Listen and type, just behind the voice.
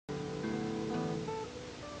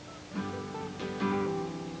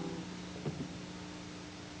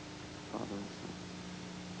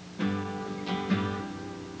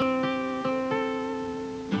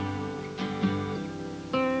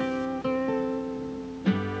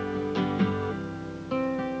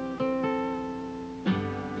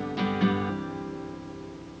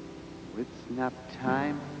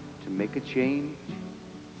make a change.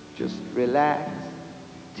 Just relax,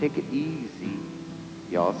 take it easy.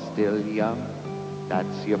 You're still young,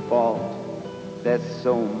 that's your fault. There's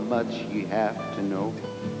so much you have to know.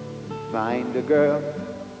 Find a girl,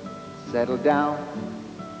 settle down.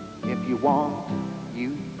 If you want,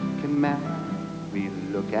 you can marry.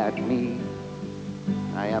 Look at me,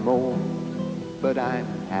 I am old, but I'm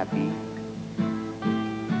happy.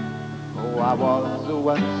 Oh, I was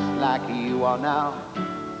once like you are now,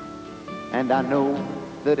 and I know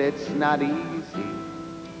that it's not easy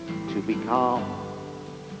to be calm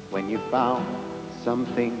when you found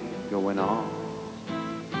something going on.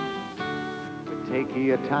 But take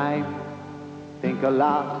your time, think a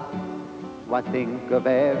lot. Why think of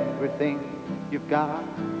everything you've got?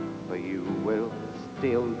 For you will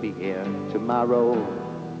still be here tomorrow,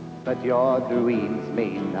 but your dreams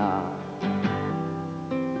may not.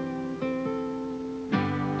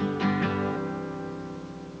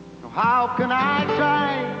 How can I try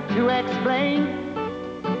to explain?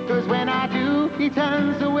 'Cause when I do, he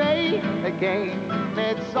turns away again.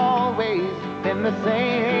 It's always been the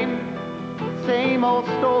same old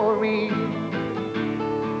story.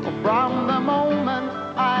 From the moment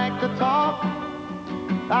I could talk,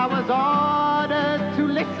 I was ordered to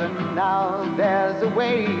listen. Now there's a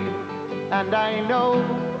way, and I know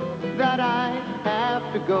that I have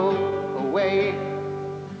to go away.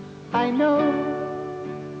 I know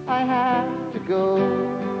I have to go.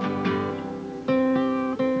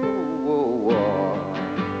 Oh, oh, oh.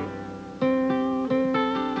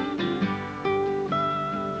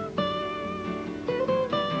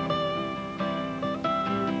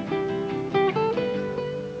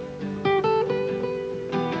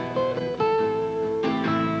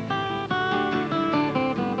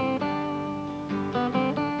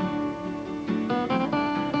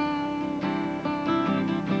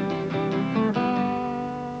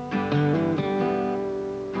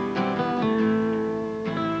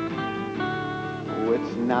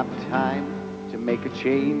 It's not time to make a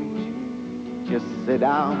change. Just sit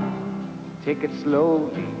down, take it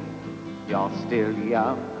slowly. You're still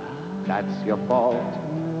young, that's your fault.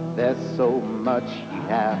 There's so much you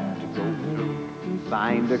have to go through.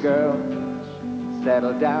 Find a girl,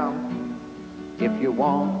 settle down. If you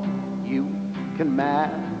want, you can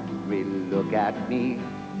marry. Look at me,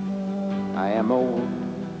 I am old,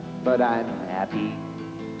 but I'm happy.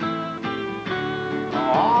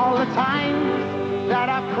 All the times that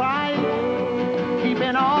I've cried,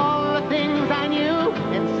 keeping all the things I knew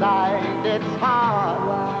inside. It's hard,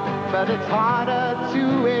 but it's harder to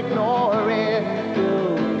ignore it.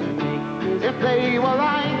 If they were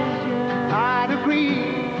right, I'd agree,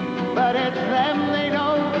 but it's them they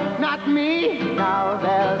know, not me. Now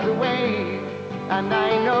there's a way, and I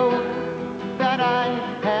know that I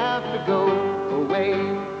have to go away.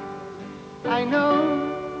 I know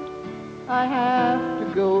I have to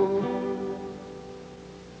go